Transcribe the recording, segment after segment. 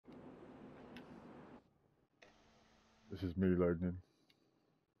This is me loading in.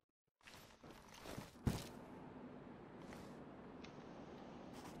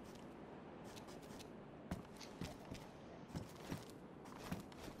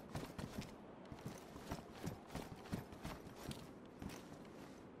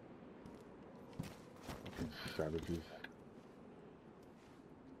 Fucking savages.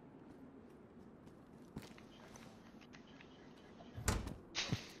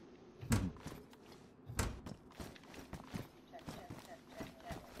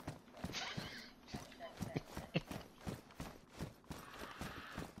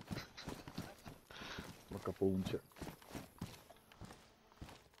 Look up all and check.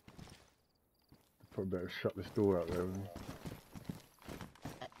 Probably better shut this door out there. Wouldn't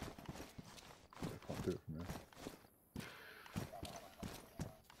I can't do it from there.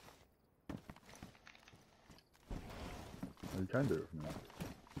 Oh, you can do it from there.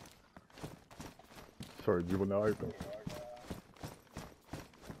 Sorry, do you want that open?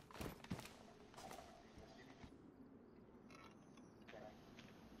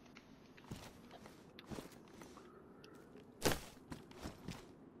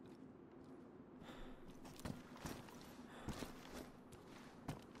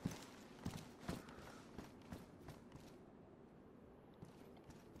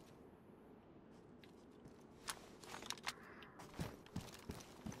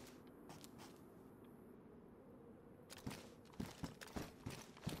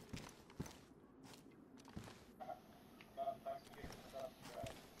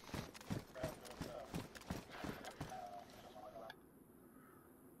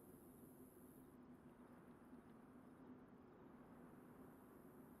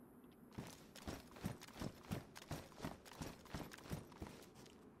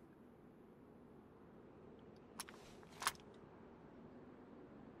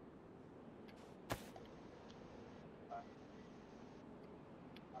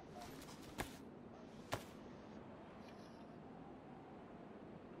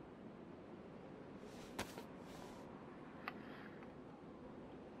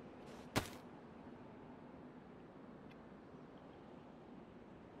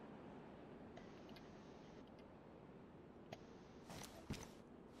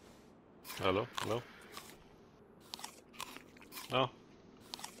 Hello? Hello? No?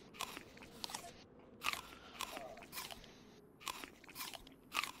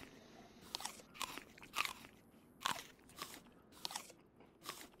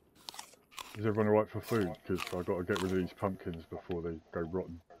 Is everyone alright for food? Because I've got to get rid of these pumpkins before they go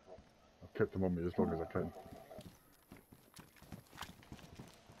rotten. I've kept them on me as long as I can.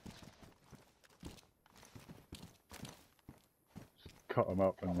 Just cut them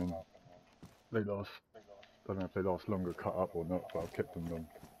up and then they last. I don't know if they last longer cut up or not, but I've kept them long.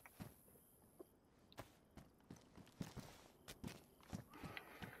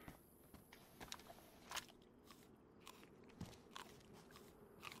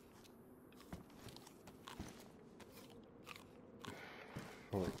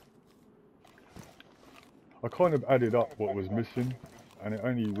 Right. I kind of added up what was missing, and it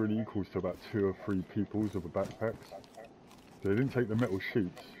only really equals to about 2 or 3 peoples of the backpacks. They didn't take the metal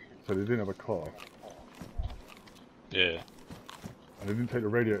sheets, so they didn't have a car. Yeah. And they didn't take the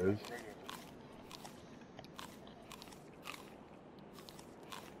radiators.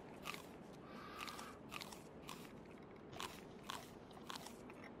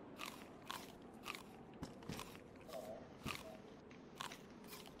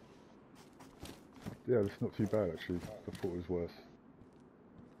 Yeah, that's not too bad actually. I thought it was worse.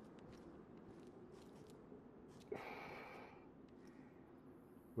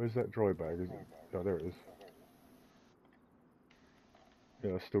 Where's that dry bag? Is it? Oh, there it is.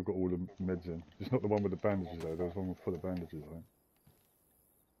 Yeah, I've still got all the meds in. It's not the one with the bandages though. There was one full of bandages, I think.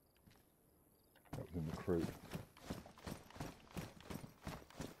 That was in the crate.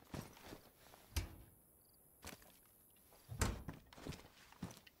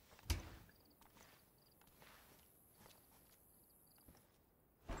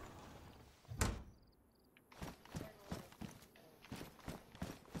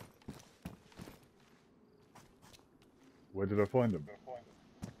 Where did I find them?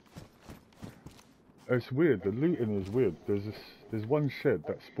 It's weird. The looting is weird. There's one shed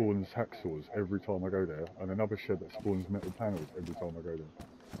that spawns hacksaws every time I go there, and another shed that spawns metal panels every time I go there.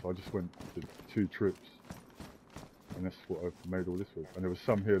 So I just went did 2 trips, and that's what I've made all this with. And there was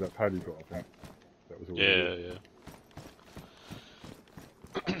some here that Paddy got, I think. That was all. Yeah,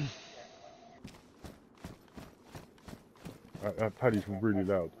 yeah. Paddy's really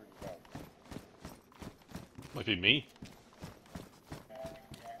loud. Might be me.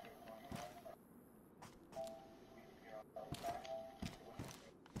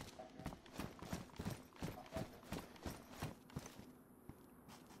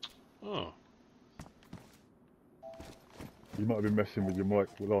 You might have been messing with your mic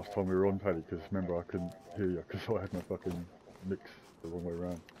last time we were on, Paddy, because remember I couldn't hear you because I had my fucking mix the wrong way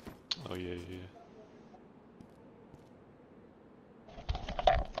around. Oh yeah,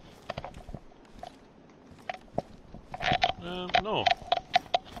 yeah. No.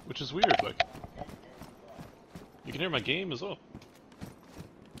 Which is weird, like. You can hear my game as well.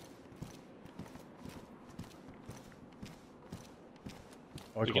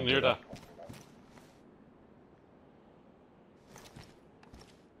 You can hear that.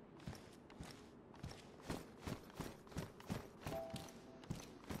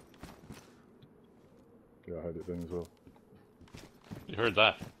 Yeah, I heard it then as well. You heard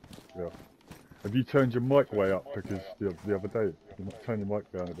that? Yeah. Have you turned your mic way up because the other day you might turn your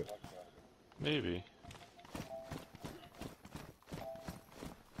mic down a bit? Maybe.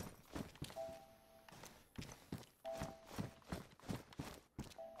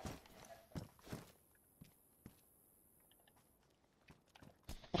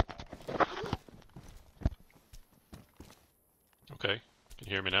 Okay. Can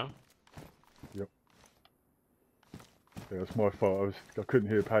you hear me now? Yep. Yeah, it's my fault. I couldn't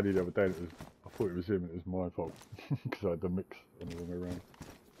hear Paddy the other day. I thought it was him. It was my fault because I had the mix on the wrong way around.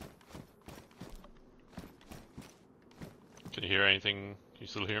 Can you hear anything? Can you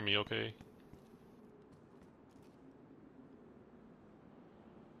still hear me okay?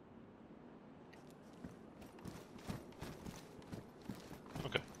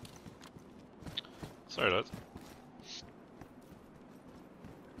 Okay. Sorry, lads.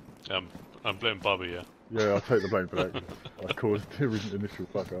 I'm blaming Bobby, yeah. Yeah, I'll take the blame for that. I caused the initial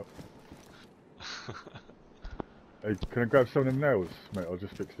fuck up. Hey, can I grab some of them nails, mate? I'll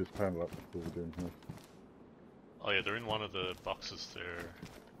just fix this panel up before we do anything else. Oh yeah, they're in one of the boxes there.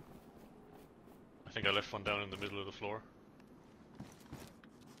 I think I left one down in the middle of the floor.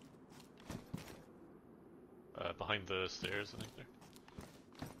 Behind the stairs, I think there.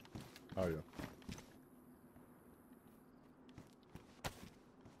 Oh yeah.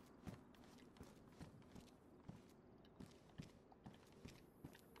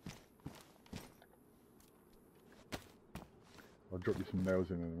 I'll drop you some nails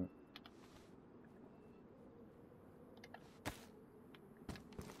in a minute.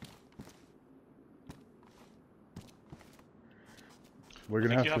 We're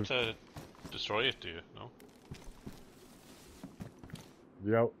gonna you have to destroy it, do you? No?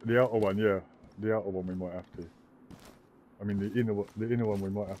 the outer one, yeah. The outer one we might have to. I mean the inner one we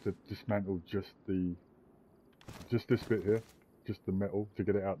might have to dismantle just this bit here, just the metal to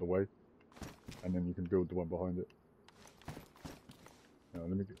get it out of the way, and then you can build the one behind it. Now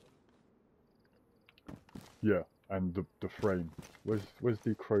let me get. Yeah, and the frame. Where's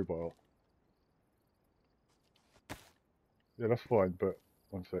the crowbar? Yeah, that's fine, but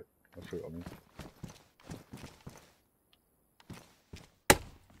one sec. I'll show you what I mean.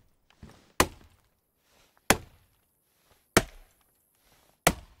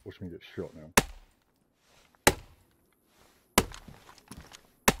 Watch me get shot now.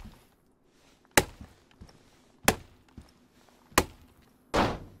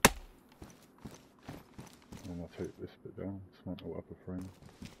 And I'll take this bit down, dismantle upper frame.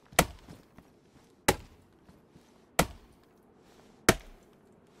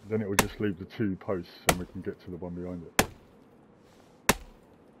 Then it will just leave the two posts and we can get to the one behind it.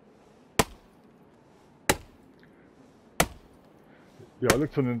 Yeah, I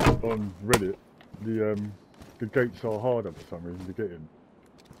looked on Reddit. The gates are harder for some reason to get in,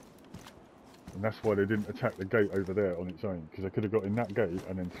 and that's why they didn't attack the gate over there on its own, because they could have got in that gate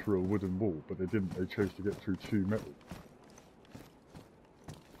and then through a wooden wall, but they didn't. They chose to get through two metal.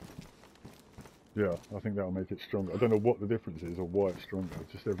 Yeah, I think that'll make it stronger. I don't know what the difference is or why it's stronger.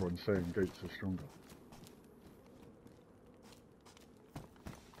 It's just everyone's saying gates are stronger.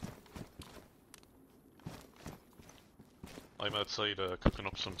 I'm outside cooking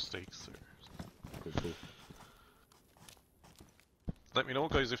up some steaks there. Cool. Let me know,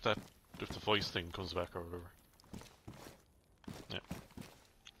 guys, if the voice thing comes back or whatever. Yeah.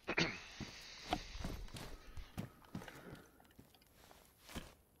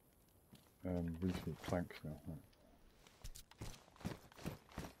 We just need planks now. Right.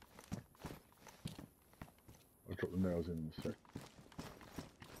 I'll drop the nails in a sec.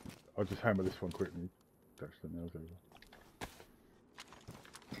 I'll just hammer this one quickly. Dash the nails over.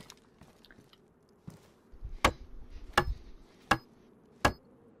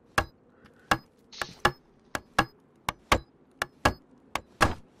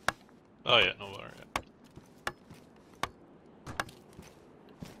 Oh yeah, no worry.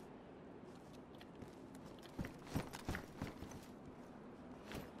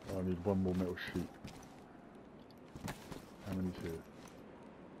 I need one more metal sheet. How many's here?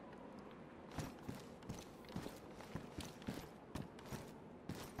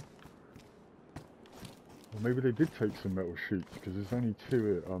 Well, maybe they did take some metal sheets, because there's only 2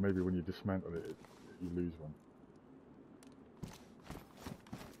 here. Oh, maybe when you dismantle it, you lose one.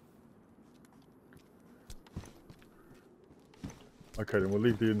 Okay, then we'll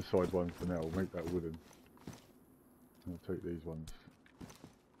leave the inside one for now. We'll make that wooden. I'll take these ones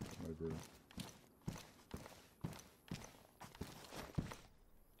over here.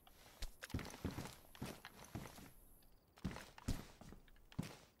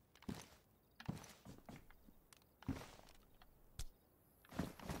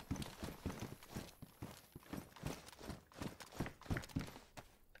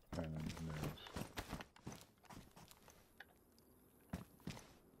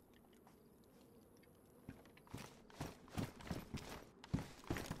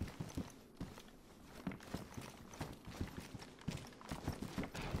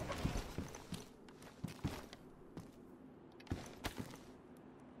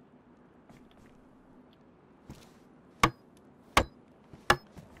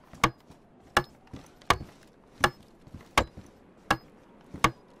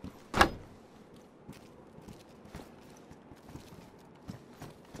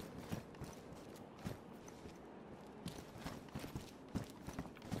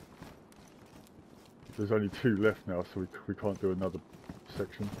 There's only 2 left now, so we can't do another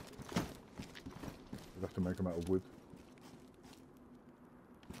section. We'll have to make them out of wood.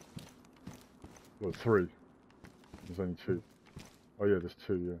 Well, 3. There's only 2. Oh yeah, there's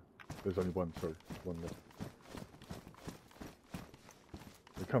 2, yeah. There's only 1, sorry. 1 left.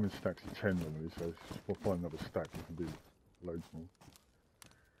 They come in stacks of 10 normally, so we'll find another stack, we can do loads more.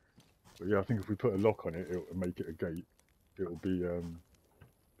 But yeah, I think if we put a lock on it, it'll make it a gate. It'll be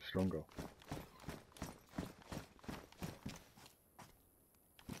stronger.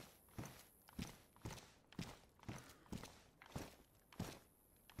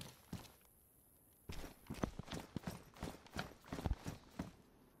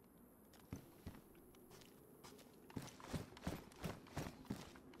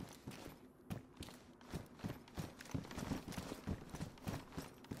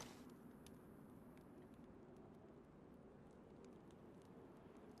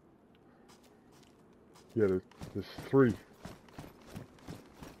 Yeah, there's 3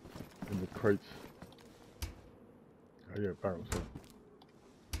 in the crates. Oh yeah, barrels there.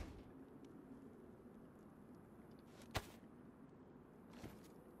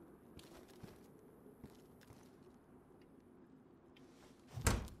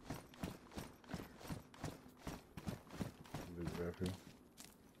 Leave it there for you.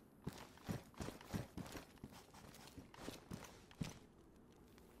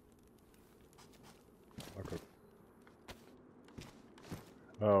 Okay.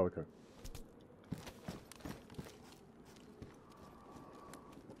 Oh, okay.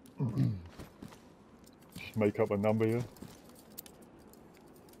 Just make up a number here.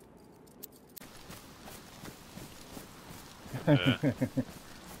 Yeah.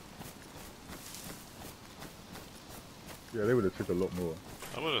 Yeah, they would have took a lot more.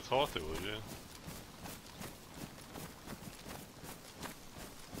 I would have thought they would, yeah.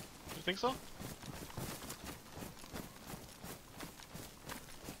 You think so?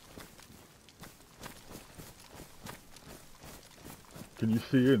 Can you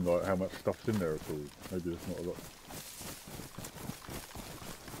see in like how much stuff's in there at all? Maybe there's not a lot.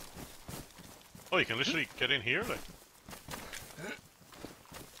 Oh, you can literally get in here, like.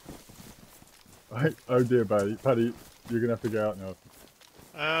 Oh dear, Paddy, you're gonna have to get out now.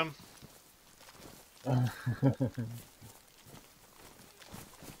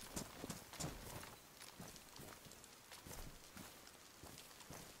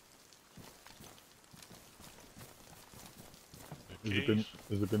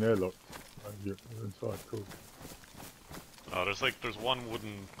 Has it been airlocked? Oh, you're inside, cool. Oh, there's one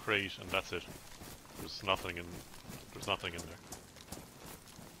wooden crate and that's it. There's nothing in there.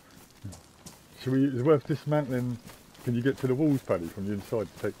 Is it worth dismantling? Can you get to the walls, Paddy, from the inside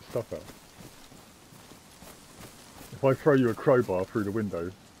to take the stuff out? If I throw you a crowbar through the window,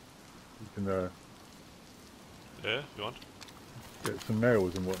 you can Yeah, if you want. get some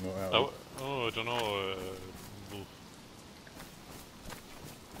nails and whatnot out. Oh, I don't know. We'll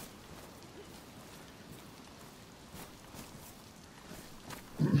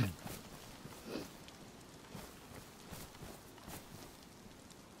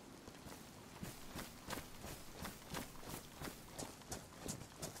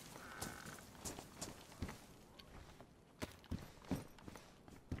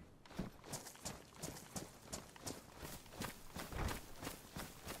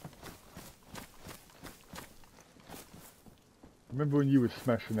Remember when you were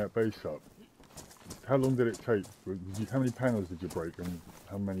smashing that base up? How long did it take? How many panels did you break and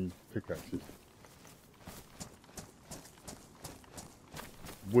how many pickaxes?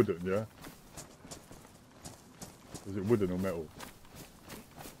 Wooden, yeah? Was it wooden or metal?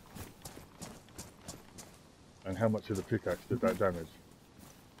 And how much of the pickaxe did that damage?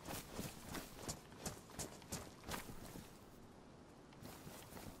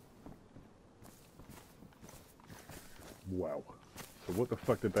 Wow. So what the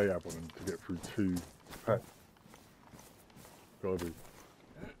fuck did they have on them to get through 2 packs? Gotta be.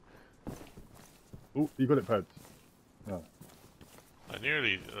 Oh, you got it, Pads. No. I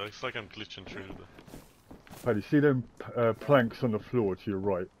nearly. Looks like I'm glitching through the. Paddy, see them planks on the floor to your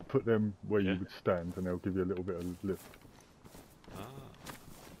right? Put them where Yeah. you would stand and they'll give you a little bit of lift. Ah.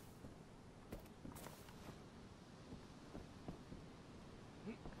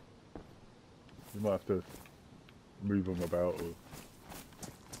 You might have to move them about or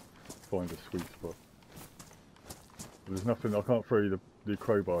find a sweet spot. There's nothing, I can't throw you the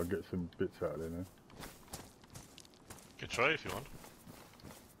crowbar and get some bits out of there now. You can try if you want.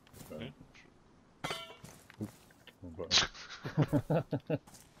 No. Yeah. Wrong button.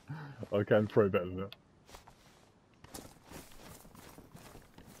 I can throw better than that.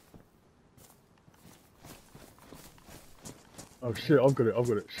 Oh shit, I've got it,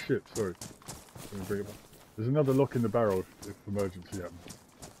 shit, sorry. Let me bring it back. There's another lock in the barrel if emergency happens.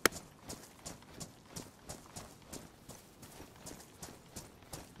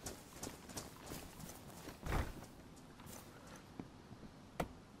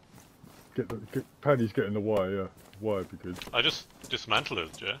 Paddy's getting the wire, yeah. Wire would be good. I just dismantled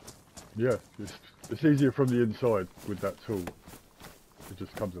it, yeah? Yeah, it's easier from the inside with that tool. It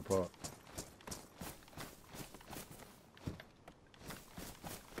just comes apart.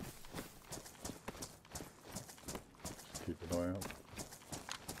 Just keep an eye out.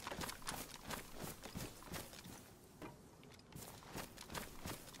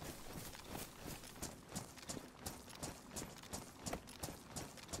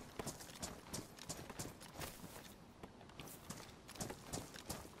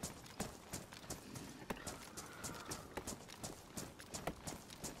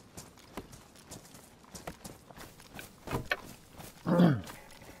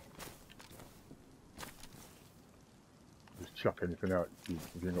 Just chuck anything out if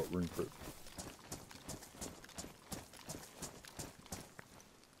you've got room for it.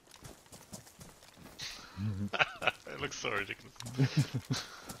 It looks so ridiculous.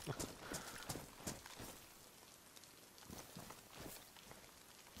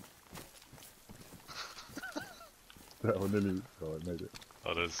 That one nearly, oh, I made it.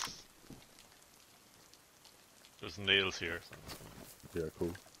 Oh, there's nails here. So I'm just gonna... Yeah,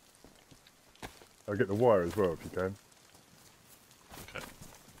 cool. I'll get the wire as well if you can. Okay.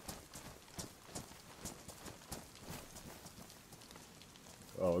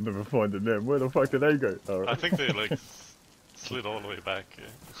 Oh, I'll never find them then. Where the fuck did they go? Oh, I think they like slid all the way back. Yeah.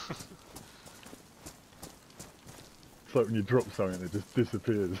 It's like when you drop something, it just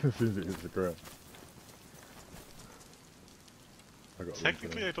disappears as soon as it hits the ground. I got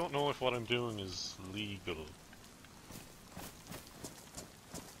Technically, I don't know if what I'm doing is legal.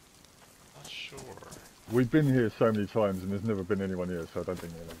 Not sure. We've been here so many times and there's never been anyone here, so I don't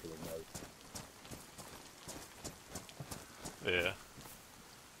think anyone will know. Yeah.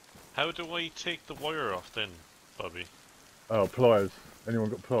 How do I take the wire off then, Bobby? Oh, pliers. Anyone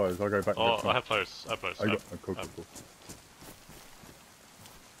got pliers? I'll go back Oh, next I one. have pliers. I have pliers. I got cool.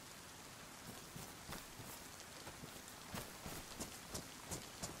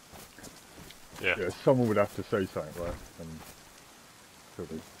 Yeah. Yeah, someone would have to say something, right? And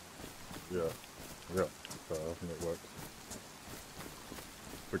yeah, so I think it works.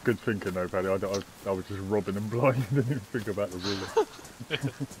 But good thinking though, Paddy. I was just robbing them blind and didn't think about the ruler.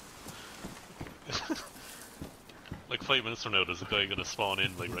 Like 5 minutes from now, there's a guy gonna spawn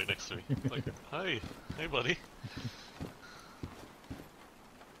in like right next to me. Like, hi, hey buddy.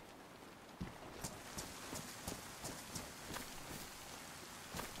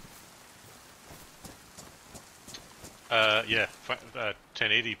 Yeah,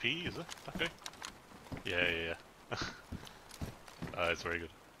 1080p, is it? That guy? Yeah. It's very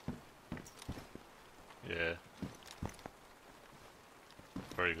good. Yeah.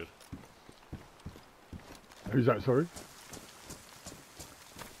 Very good. Who's that, sorry?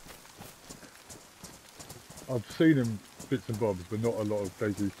 I've seen him bits and bobs, but not a lot of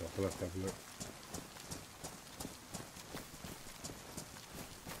DayZ stuff. I'll have to have a look.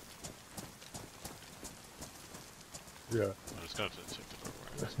 Yeah. I'm just going to check the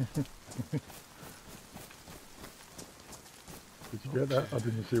door. Did you get that? I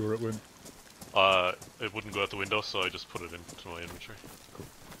didn't see where it went. It wouldn't go out the window, so I just put it into my inventory. Cool.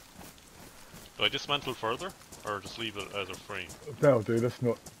 Do I dismantle further, or just leave it as a frame? That'll do, let's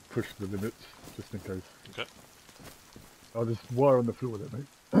not push the limits, just in case. Okay. I'll just wire on the floor with it, mate.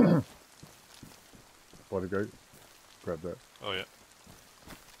 By the gate. Grab that. Oh yeah.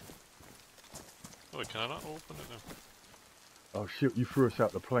 Oh wait, can I not open it now? Oh shit, you threw us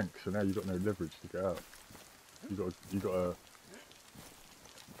out the plank, so now you've got no leverage to get out. You got to...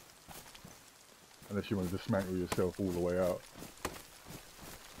 Unless you want to dismantle yourself all the way out.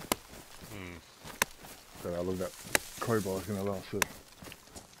 Don't know how long that crowbar is going to last.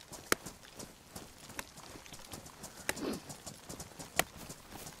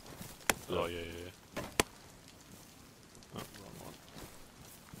 Oh yeah. Oh, wrong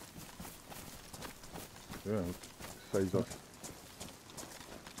one. Yeah, saves us.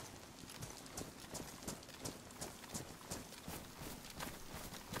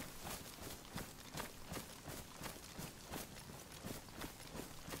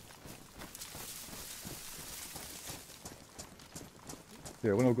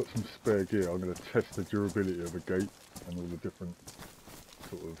 Yeah, when I've got some spare gear, I'm going to test the durability of a gate and all the different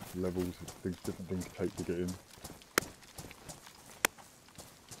sort of levels of things, different things to take to get in.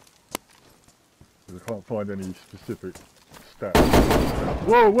 Because I can't find any specific stats.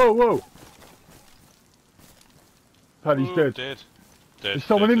 Whoa, whoa, whoa! Paddy's dead. Dead. There's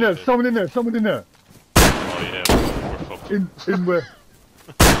someone in there, someone in there, someone in there! Oh yeah, we're fucked. In where?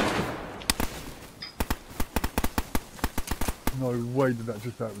 No way did that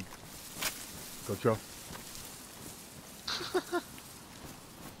just happen. Gotcha.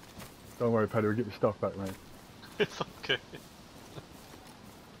 Don't worry, Paddy, we'll get your stuff back, mate. It's okay.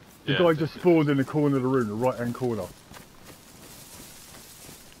 The guy just spawned in the corner of the room, the right hand corner.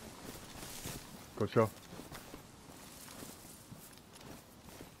 Gotcha.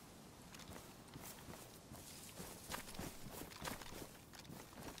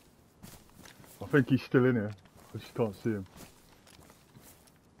 I think he's still in here. I just can't see him.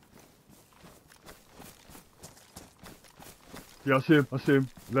 Yeah, I see him.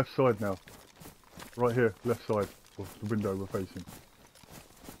 Left side now. Right here, left side of the window we're facing.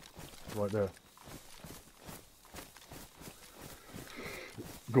 Right there.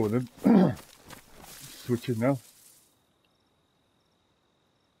 Go on then. Switching now.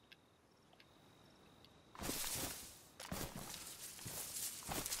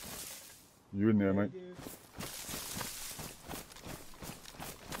 You in there, mate?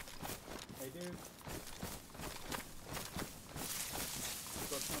 Hey, dude.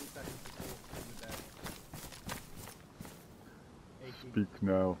 Got 20 seconds before the dead. 18, Speak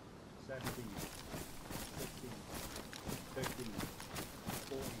now. 17, 16, 15,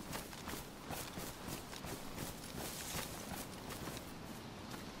 14.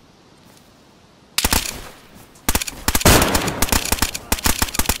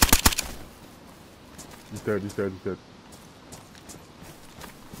 He's dead, he's dead, he's dead.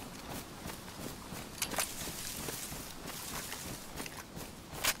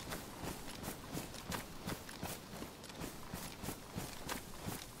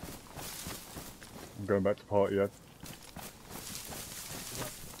 I'm going back to party, Ed.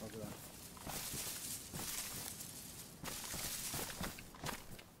 I'll do that.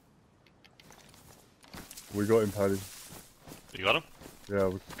 We got him, Paddy. You got him? Yeah,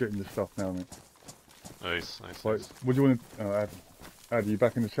 we're getting your stuff now, mate. Nice. Right, what do you want to... Ad, are you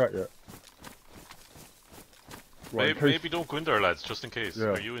back in the chat yet? Right, Maybe don't go in there, lads, just in case. Yeah.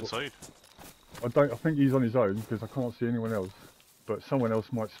 Are you inside? I think he's on his own because I can't see anyone else. But someone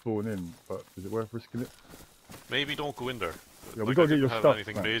else might spawn in. But is it worth risking it? Maybe don't go in there. Yeah, we gotta get your have stuff,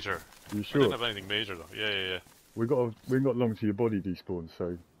 anything man. major. You I sure? didn't have anything major though. Yeah. We ain't got long to your body despawn,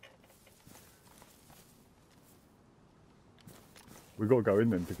 so we got to go in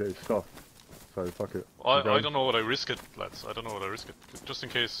then to get his stuff. So fuck it. I don't know what I risk it, lads. I don't know what I risk it. Just in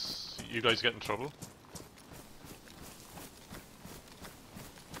case you guys get in trouble.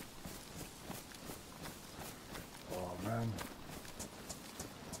 Oh man.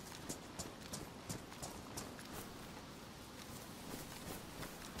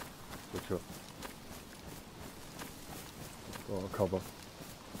 Good shot. Got a cover.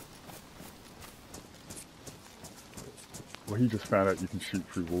 Well, he just found out you can shoot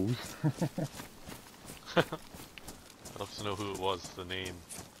through walls. I'd love to know who it was, the name.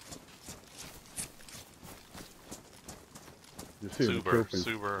 You see him kill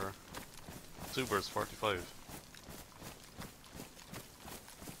people. Suber's 45.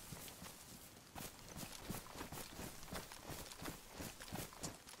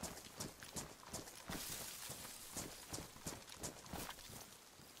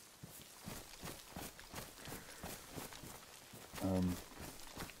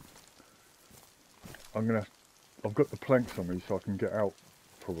 I've got the planks on me so I can get out,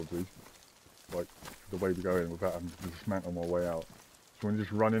 probably, like, the way we go in without having to dismantle my way out. So you want to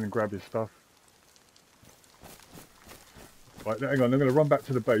just run in and grab your stuff? Right, hang on, I'm going to run back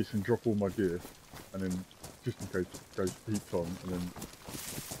to the base and drop all my gear, and then, just in case it goes heaps on, and then...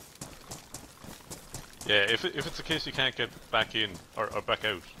 Yeah, if it's a case you can't get back in, or back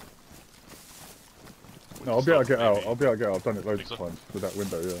out. No, I'll be able to get out, I'll be able to get out, I've done it loads Think of so? times with that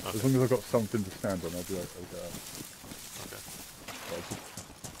window, yeah. Okay. As long as I've got something to stand on, I'll be able to get out. Okay.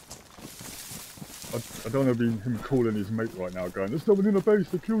 I don't want to be him calling his mate right now going, there's someone in the base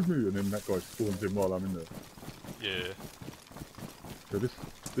that killed me, and then that guy spawns in while I'm in there. Yeah. So this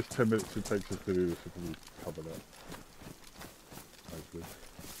 10 minutes it takes us to do this, will probably cover that. Hopefully.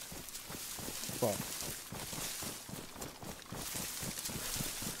 But,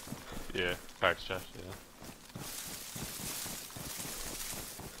 Yeah, parts chat, yeah.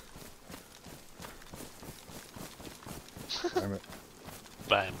 damn it.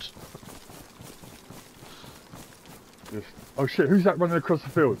 Banned. Yes. Oh shit, who's that running across the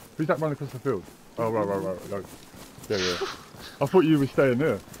field? Who's that running across the field? Oh, right, no. Yeah. I thought you were staying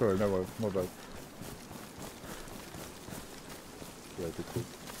there. Sorry, no, my bad. Yeah, good call.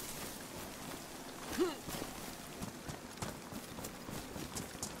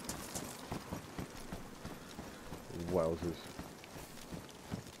 Wowzers.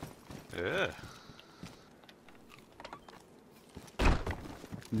 Yeah.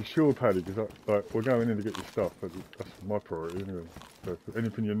 You sure, Paddy? Because like, we're going in to get your stuff, but that's my priority anyway. So if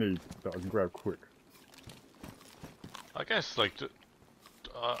anything you need that I can grab quick. I guess, like,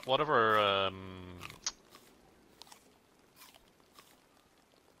 whatever,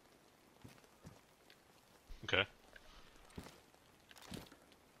 Okay.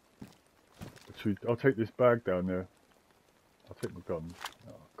 I'll take this bag down there. I'll take my guns.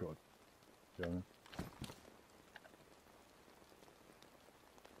 Oh god. Yeah.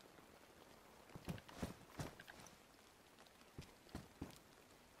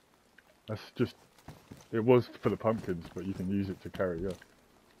 That's just, it was for the pumpkins, but you can use it to carry, yeah.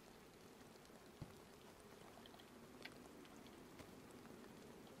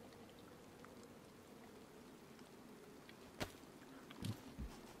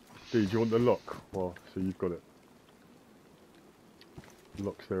 D, do you want the lock? Well, so you've got it. The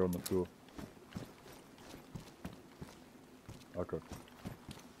lock's there on the floor. Okay.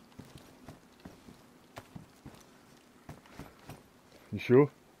 You sure?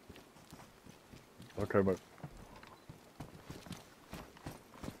 Okay, mate.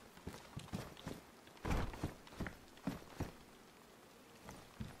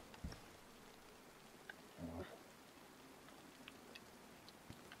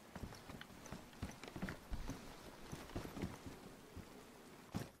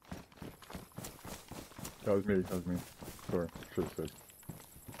 That was me. Sorry, should have said.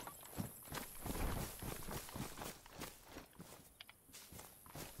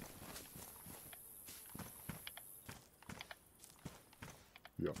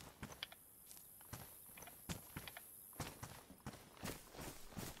 Yeah.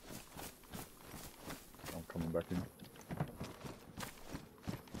 I'm coming back in.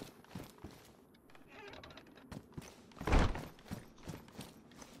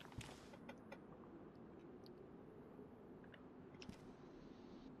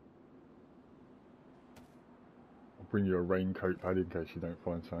 I'll bring you a raincoat, Paddy, in case you don't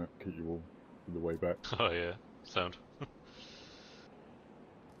find something to keep you warm on the way back. Oh yeah, sound.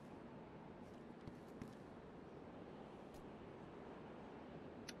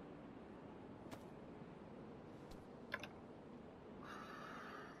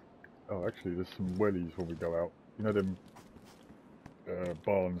 Oh, actually, there's some wellies when we go out. You know them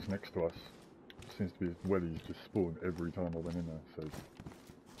barns next to us? Seems to be wellies just spawn every time I went in there, so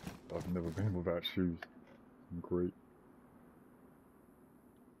I've never been without shoes. Great.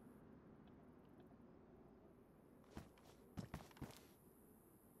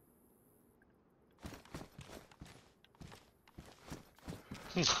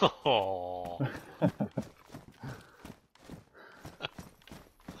 Oh.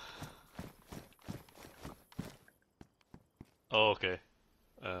 Oh, okay.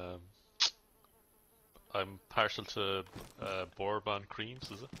 I'm partial to bourbon creams,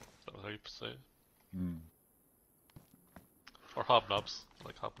 is it? Is that how you say it? Mm. Or hobnobs,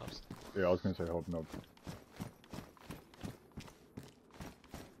 like hobnobs. Yeah, I was going to say hobnob.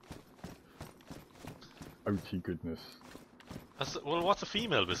 OT goodness. Well, what's a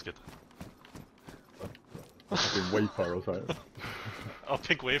female biscuit? Fucking wafer or something. Oh,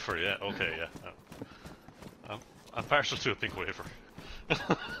 pink wafer, yeah, okay, yeah. I'm partial to a pink wafer.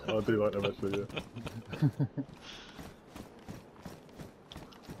 I do like them actually, yeah.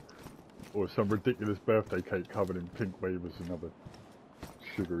 Or some ridiculous birthday cake covered in pink wafers and other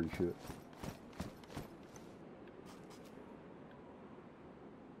sugary shit.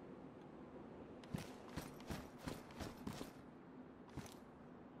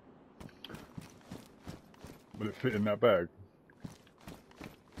 Will it fit in that bag?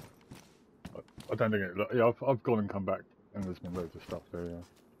 I don't think it. Yeah, I've gone and come back, and there's been loads of stuff there. Yeah.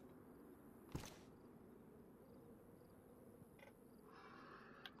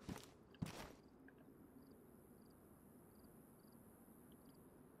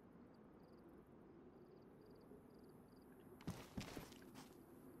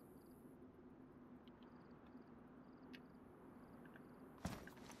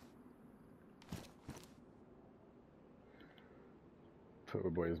 Put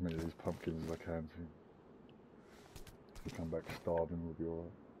away as many of these pumpkins as I can. So if we come back starving, we'll be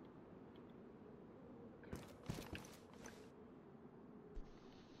alright.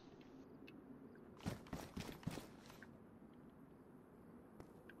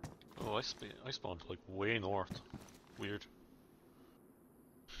 Oh, I spawned like way north. Weird.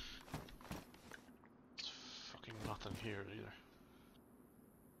 There's fucking nothing here either.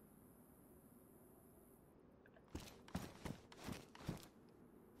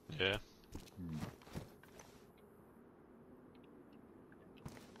 Yeah.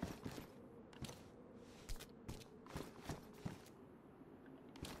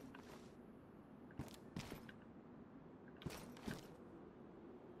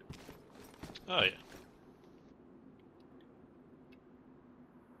 Oh yeah.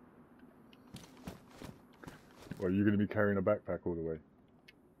 Well, are you going to be carrying a backpack all the way?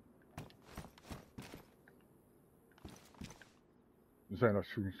 I'm saying I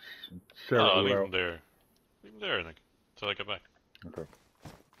should share it No, all leave out. them there. Leave them there, I think, till I get back. Okay.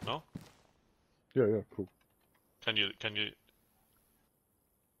 No? Yeah, yeah, cool. Can you?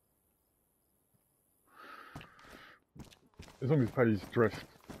 As long as Paddy's dressed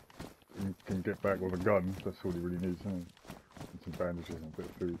and can get back with a gun, that's all he really needs, isn't it? And some bandages and a bit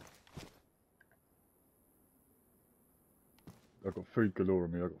of food. I've got food galore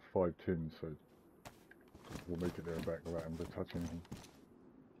on me, I've got 5 tins, so we'll make it there and back without having to touch anything.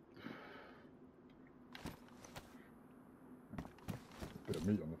 Bit of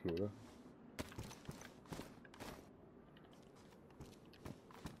meat on the floor there.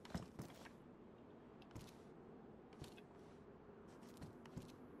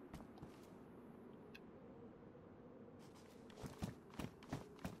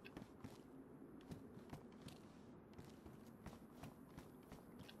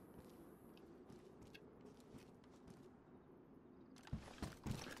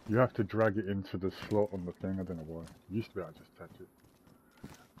 You have to drag it into the slot on the thing, I don't know why. You used to be able to just touch it.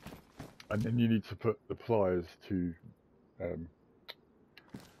 And then you need to put the pliers to,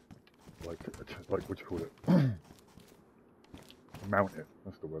 like what do you call it? Mount it,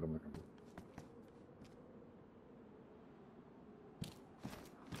 that's the word I'm looking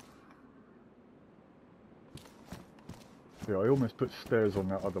for. Yeah, I almost put stairs on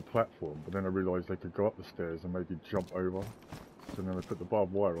that other platform, but then I realised they could go up the stairs and maybe jump over. So then I put the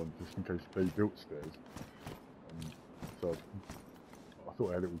barbed wire on just in case they built stairs. So I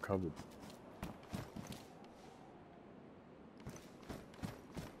thought I had it all covered.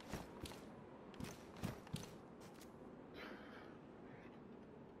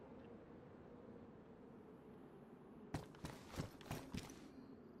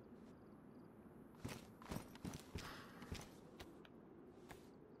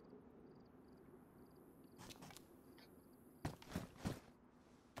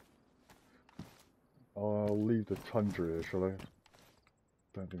 I'll leave the tundra here, shall I?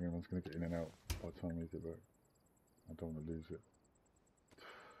 Don't think anyone's going to get in and out by the time we get back. I don't want to lose it.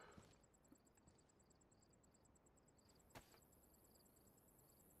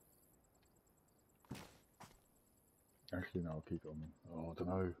 Actually, no, I'll keep it on me. Oh, I don't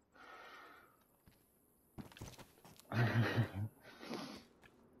know.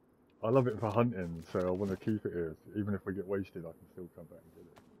 I love it for hunting, so I want to keep it here. Even if we get wasted, I can still come back and get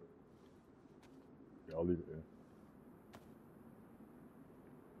it. Yeah, I'll leave it here.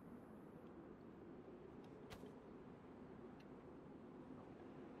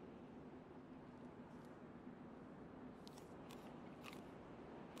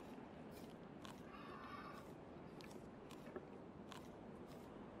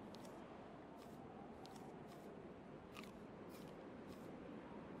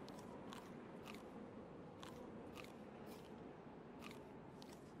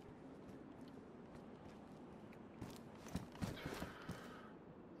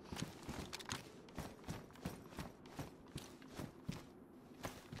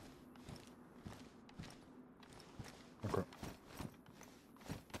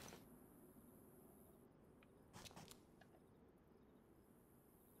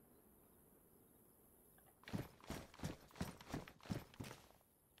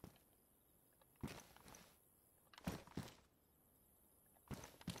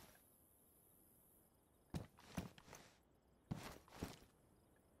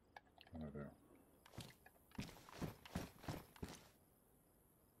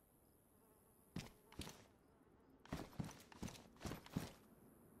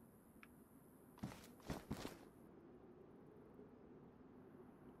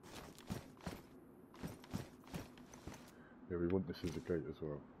 we want this as a gate as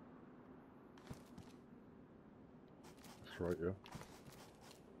well. That's right, yeah.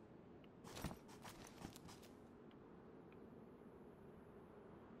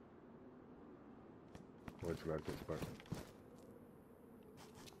 Wait till that gets back.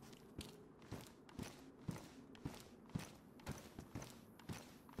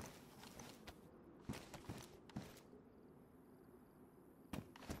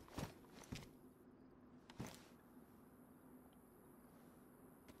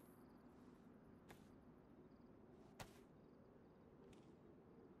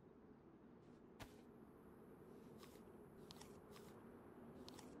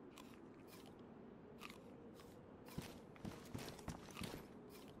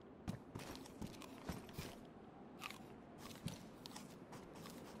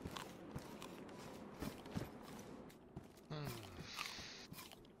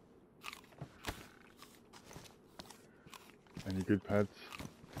 Any good pads?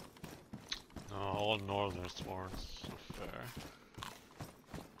 No, all northerners weren't so fair.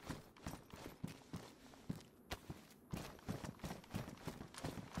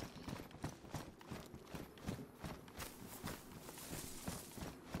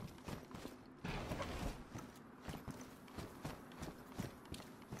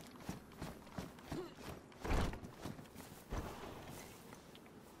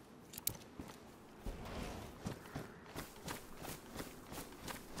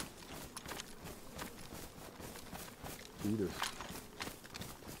 Do this.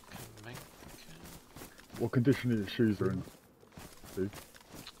 What condition are your shoes are in? See?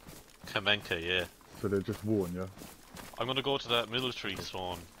 Kamenka, yeah. So they're just worn, yeah? I'm gonna go to that military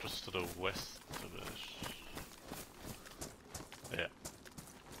zone just to the west of it. Yeah.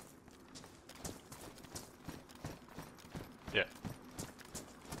 Yeah.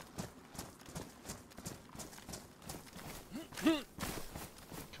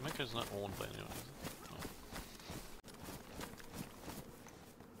 Kamenka's not owned by anyone, is it? No.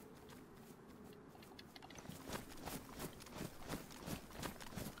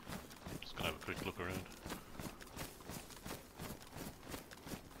 Just gonna have a quick look around.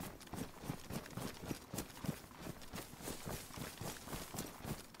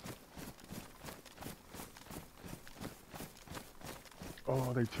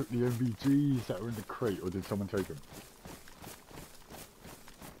 Oh, they took the MVGs that were in the crate, or did someone take them?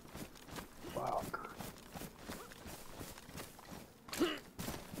 Fuck.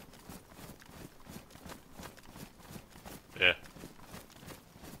 Yeah.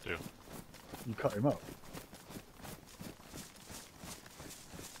 Do. You cut him up?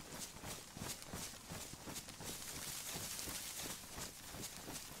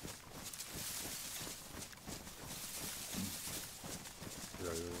 Yeah,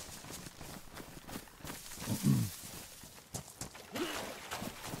 yeah, yeah.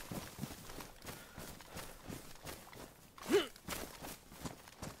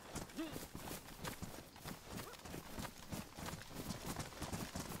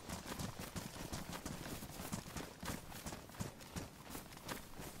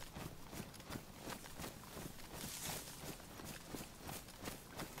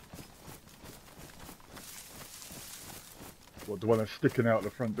 What, the one that's sticking out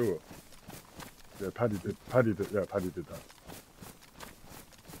the front door? Yeah, Paddy did. Paddy did. Yeah, Paddy did that.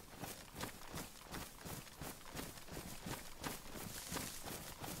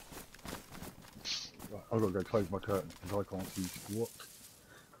 Right, I've got to go close my curtains because I can't see what.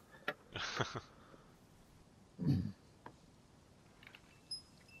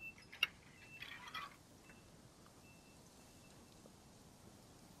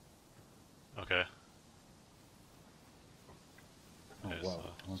 Okay. Oh Yeah, wow.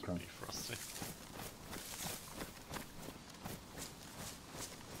 so it's Okay. pretty frosty.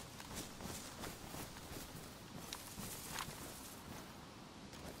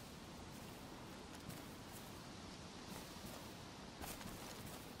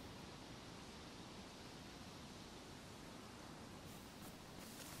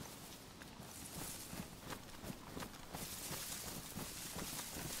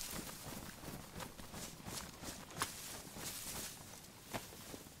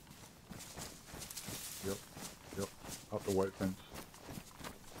 Yep. Yep. Up the white fence.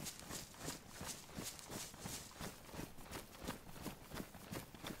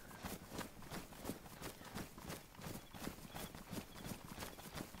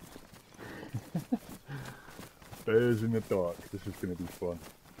 Bears in the dark. This is going to be fun.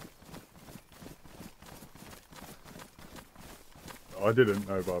 I didn't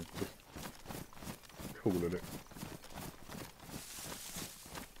know, but I'm just calling it.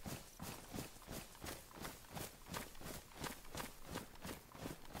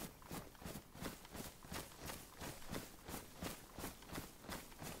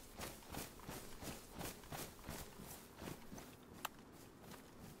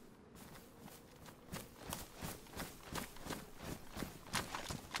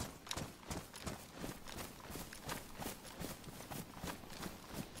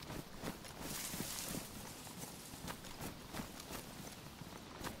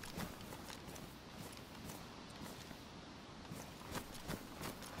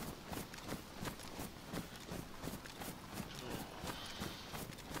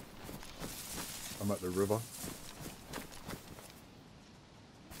 I'm at the river.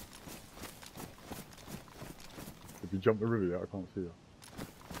 If you jump the river yet, I can't see you.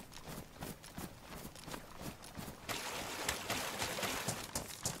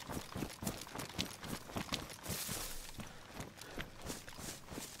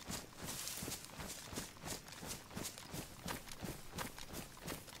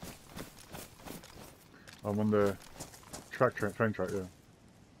 I'm on the train track, yeah.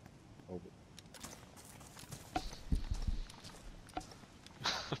 Oh,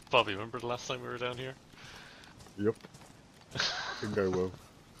 Bobby, remember the last time we were down here? yep. Didn't go well.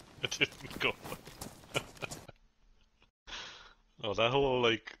 It didn't go. Oh, that whole,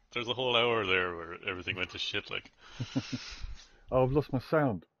 like, there's a whole hour there where everything went to shit, like. Oh, I've lost my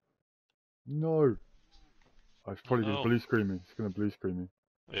sound. No. Oh, it's probably going to No. blue screen me. It's going to blue screen me.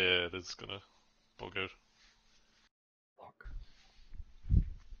 Yeah, it is gonna bug out. Fuck.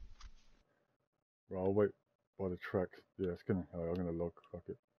 Right, I'll wait by the tracks. Yeah, it's gonna. Oh, I'm gonna log. Fuck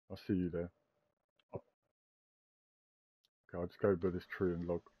it. I'll see you there. Okay, I'll just go by this tree and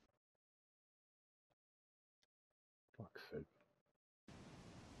log. Fuck's sake.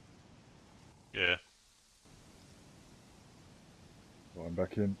 Yeah. Right, I'm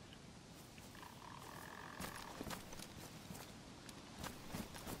back in.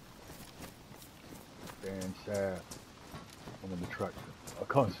 And I'm on the tractor. I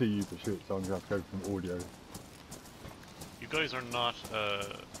can't see you for shit, so I'm gonna have to go from audio. You guys are not,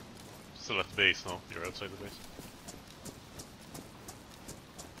 still at the base, no? You're outside the base.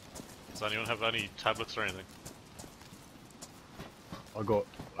 Does anyone have any tablets or anything? I got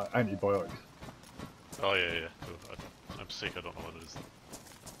antibiotics. Oh, yeah, yeah. Cool. I'm sick, I don't know what it is.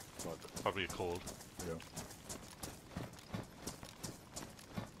 Like, Probably a cold. yeah.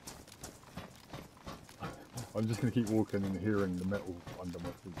 I'm just gonna keep walking and hearing the metal under my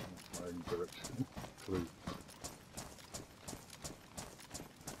feet in my own direction. Please.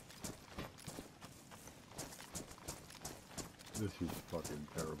 This is fucking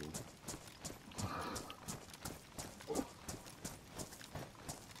terrible.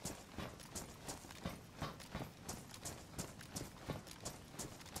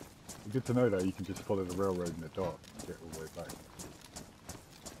 Good to know that you can just follow the railroad in the dark and get all the way back.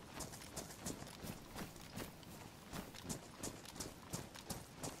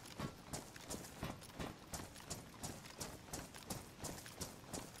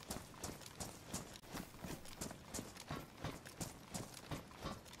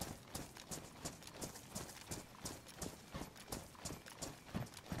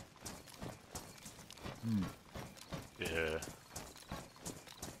 Yeah.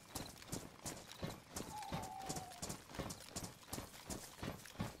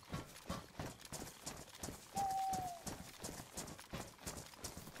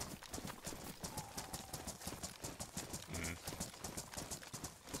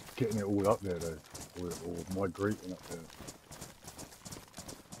 Getting it all up there though, or migrating up there.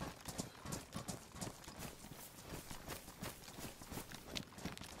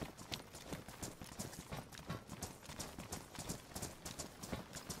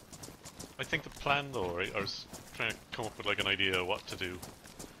 I think the plan though, right, I was trying to come up with like an idea of what to do.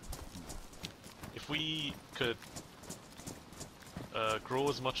 If we could grow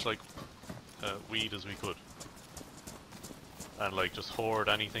as much like weed as we could, and like just hoard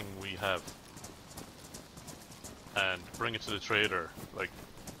anything we have, and bring it to the trader like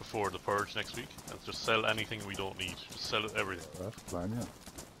before the purge next week, and just sell anything we don't need. Just sell everything. That's the plan, yeah.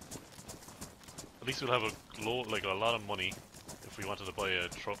 At least we'll have a lot of money if we wanted to buy a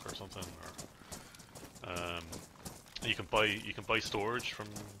truck or something, or you can buy storage from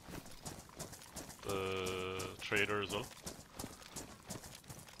the trader as well.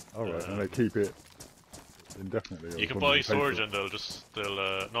 Alright, and they keep it indefinitely. Or You can as long buy as you pay storage for it.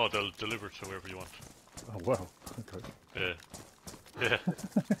 and they'll deliver to wherever you want. Oh wow, okay. Yeah.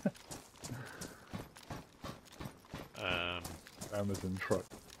 Yeah. Amazon truck.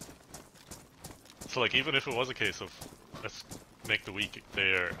 So like even if it was a case of let's make the week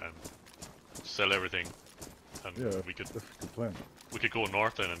there and sell everything, and Yeah, we could that's a good plan. go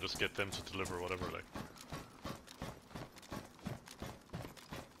north then and just get them to deliver whatever, like.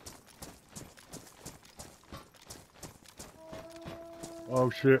 Oh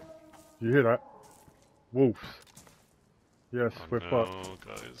shit, you hear that? Wolves. Yes, Oh we're no, fucked.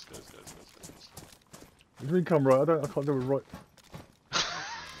 guys. What do you mean come right? I can't do it right.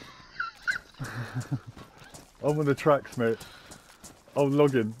 I'm on the tracks, mate. I'm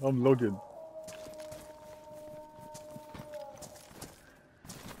logging.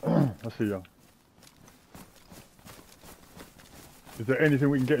 I see ya. Is there anything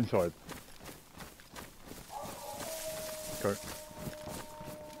we can get inside? Okay.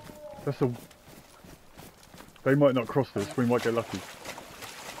 That's a... They might not cross this, we might get lucky.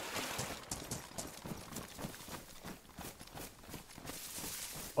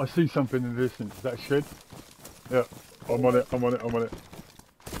 I see something in the distance. Is that a shed? Yeah. I'm on it, I'm on it, I'm on it.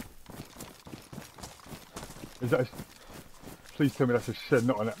 Is that a... Please tell me that's a shed,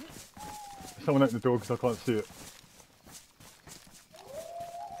 not on it. Someone open the door because I can't see it.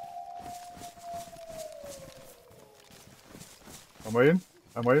 Am I in?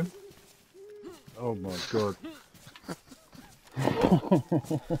 Am I in? Oh my god.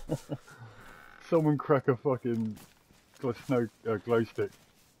 Someone crack a fucking glow stick.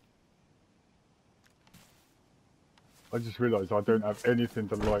 I just realised I don't have anything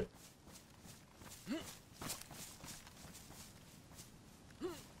to light.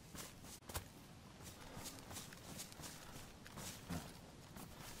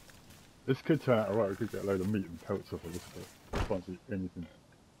 This could turn out alright, we could get a load of meat and pelts off of this, but I can't see anything.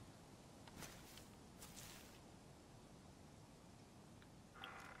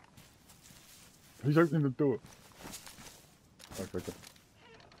 Who's opening the door? Okay,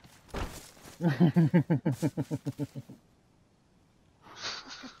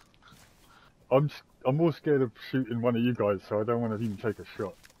 I'm more scared of shooting one of you guys, so I don't want to even take a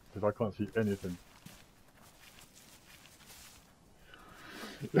shot, because I can't see anything.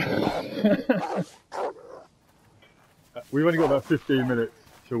 We've only got about 15 minutes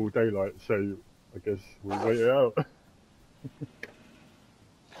till daylight, so I guess we'll wait it out.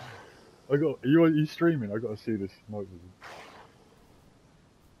 Are you streaming? I got to see this night vision.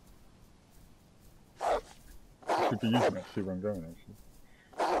 I should be using that to see where I'm going actually.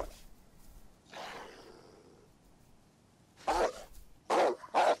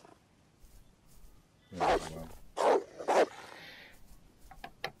 Oh, wow.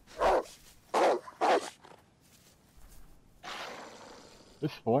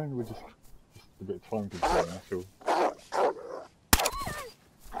 It's fine, we're just a bit of time consuming, that's all.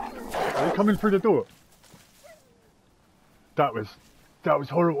 Are they coming through the door? That was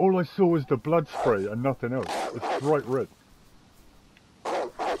horrible. All I saw was the blood spray and nothing else. It's bright red.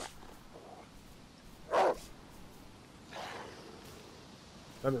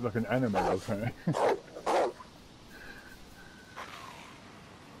 That looked like an anime or something.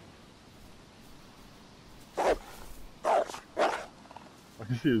 I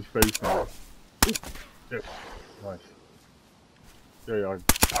can see his face now. Yes, nice. Yeah,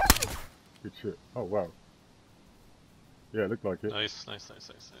 good shit. Oh wow. Yeah, it looked like it. Nice.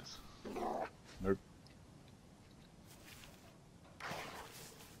 Nope.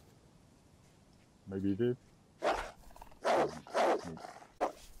 Maybe you did.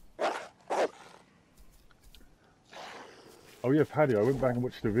 Oh yeah, Paddy, I went back and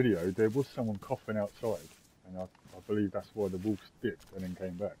watched the video. There was someone coughing outside, and I believe that's why the wolves dipped and then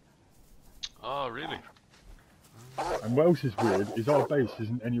came back. Oh, really? And what else is weird is our base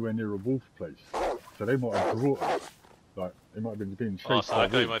isn't anywhere near a wolf place, so they might have brought us. Like, they might have been being chased. Oh, so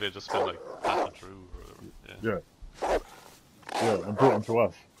that guy might have just been like passing through or whatever. Yeah, and brought them to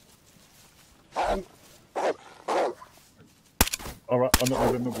us. Alright, I'm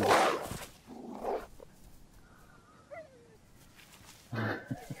not moving,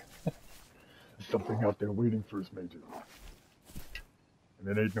 There's something out there waiting for us, Major.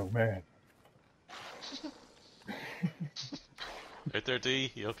 And it ain't no man. Right there,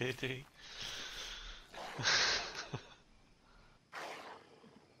 D. You okay, D?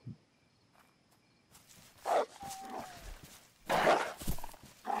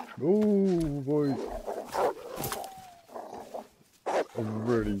 Oh boy. I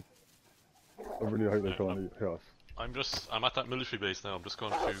really hope they can't hit us. I'm at that military base now. I'm just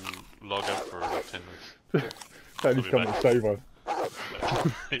going to log out for about 10 minutes. Daddy's coming to save us.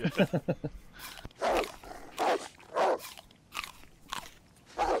 Yeah.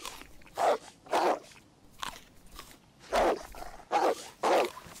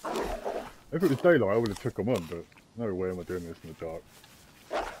 If it was daylight, I would have took them on, but no way am I doing this in the dark.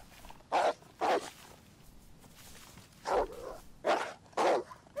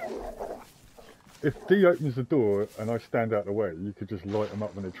 If D opens the door and I stand out the way, you could just light them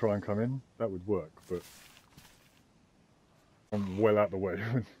up when they try and come in. That would work, but I'm well out the way.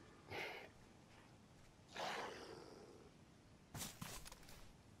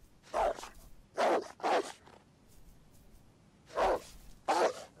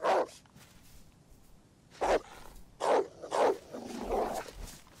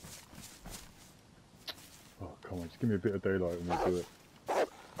 Oh, come on, just give me a bit of daylight and we'll do it.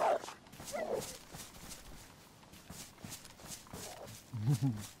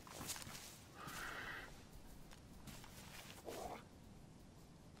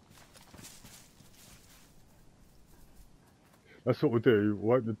 That's what we'll do.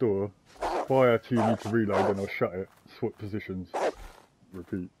 We'll open the door, fire till you need to reload, then I'll shut it, swap positions,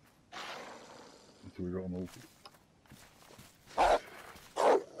 repeat until we got them all.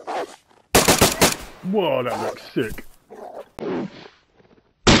 Whoa, that looks sick.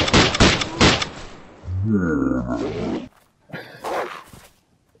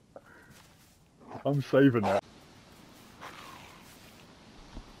 I'm saving that.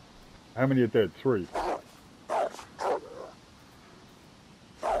 How many are dead? 3.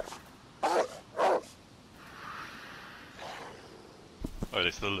 Are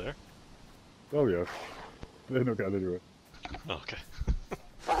they still there? Oh yeah. They're not going anywhere. Okay.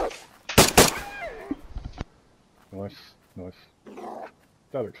 Nice, nice.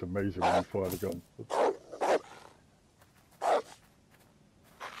 That looks amazing when you fire the gun.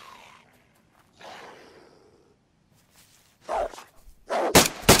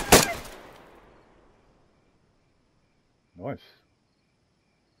 Nice.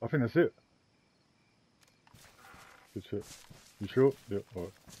 I think that's it. Good shit. You sure? Yep,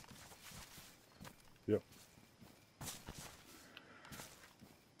 alright. Yep.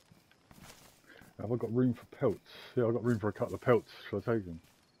 Have I got room for pelts? Yeah, I've got room for a couple of pelts. Shall I take them?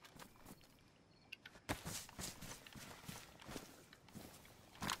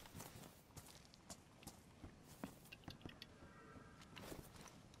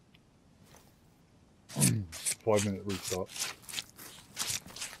 Five-minute restart.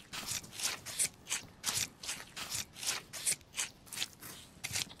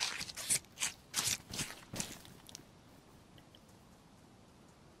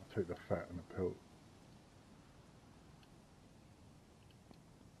 I'll take the fat and the pelt.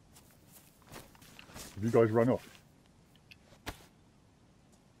 Have you guys run off?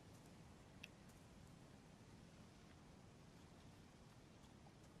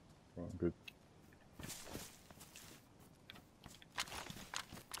 Right, I'm good.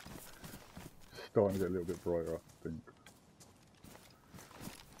 Starting to get a little bit brighter, I think.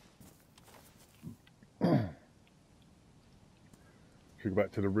 Should go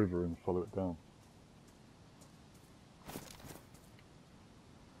back to the river and follow it down.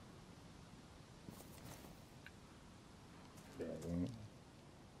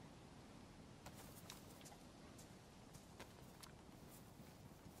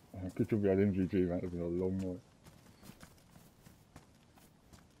 Good job we had MGG, man. It's been a long night.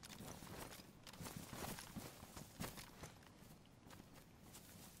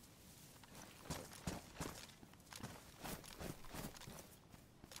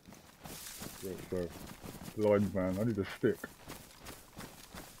 So, lines, man. I need a stick.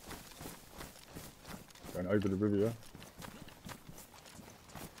 Going over the river, yeah?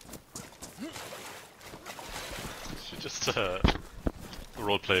 Should just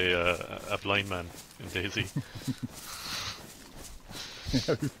roleplay a blind man in DayZ.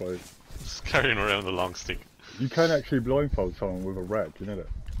 Yeah, be fine. Just carrying around a long stick. You can actually blindfold someone with a rag, you know that?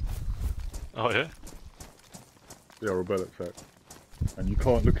 Oh yeah? Yeah, or a bullet sack. And you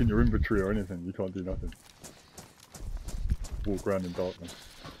can't look in your inventory or anything, you can't do nothing. Walk around in darkness.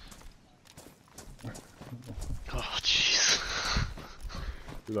 Oh jeez.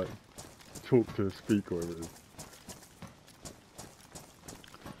 You like, talk to the speaker, whatever it is.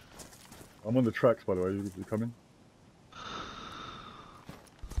 I'm on the tracks, by the way, you coming? I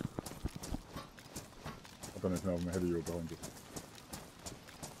don't know if now I'm ahead of you or behind you.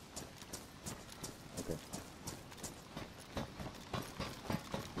 Okay.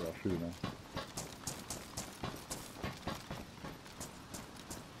 Yeah, I'll shoot you now.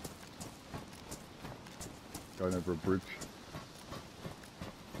 Going over a bridge.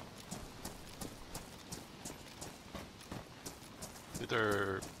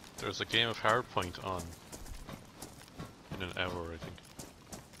 There's a game of Hardpoint on in an hour, I think.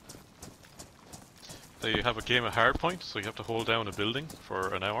 They have a game of Hardpoint, so you have to hold down a building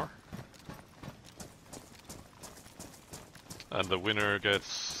for an hour. And the winner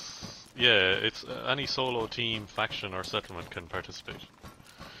gets... Yeah, it's any solo team, faction or settlement can participate.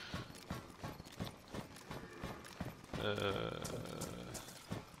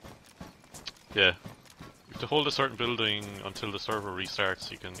 Yeah. To hold a certain building until the server restarts,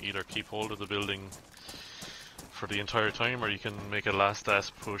 you can either keep hold of the building for the entire time, or you can make a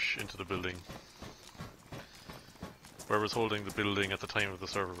last-gasp push into the building. Whoever's holding the building at the time of the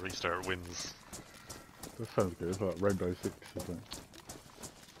server restart wins. That sounds good, it's like Rainbow Six, isn't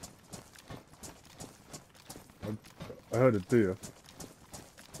it? I heard a deer.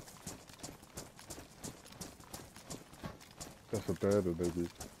 That's a bear then, maybe.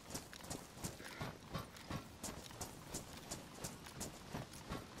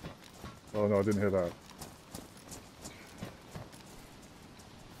 Oh no, I didn't hear that.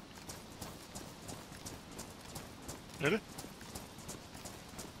 Really?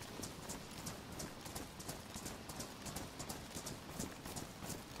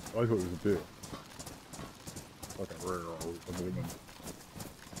 I thought it was a deer. Like a rare old woman.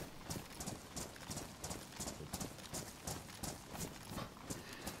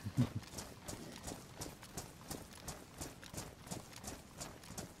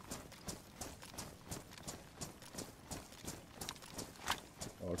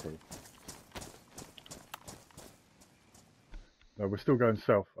 Okay. No, we're still going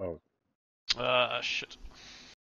south. Oh, Shit.